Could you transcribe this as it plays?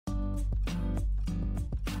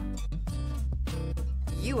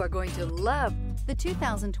You are going to love the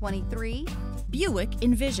 2023 Buick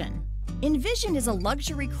Envision. Envision is a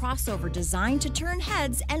luxury crossover designed to turn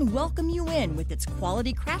heads and welcome you in with its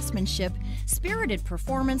quality craftsmanship, spirited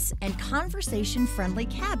performance, and conversation-friendly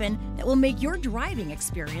cabin that will make your driving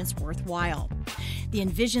experience worthwhile. The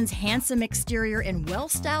Envision's handsome exterior and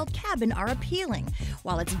well-styled cabin are appealing,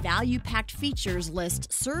 while its value-packed features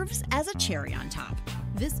list serves as a cherry on top.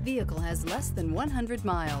 This vehicle has less than 100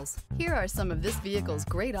 miles. Here are some of this vehicle's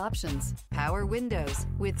great options: power windows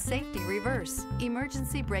with safety reverse,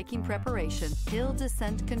 emergency braking preparation, hill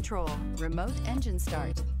descent control, remote engine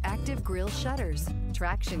start, active grille shutters,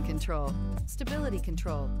 traction control, stability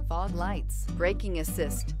control, fog lights, braking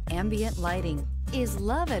assist, ambient lighting. Is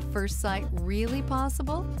love at first sight really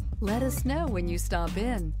possible? Let us know when you stop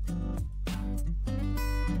in.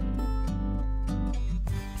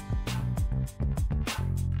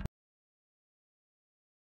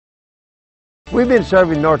 We've been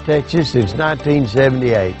serving North Texas since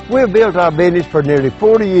 1978. We've built our business for nearly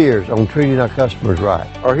 40 years on treating our customers right.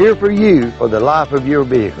 Are here for you for the life of your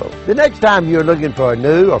vehicle. The next time you're looking for a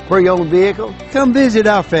new or pre-owned vehicle, come visit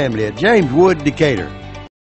our family at James Wood Decatur.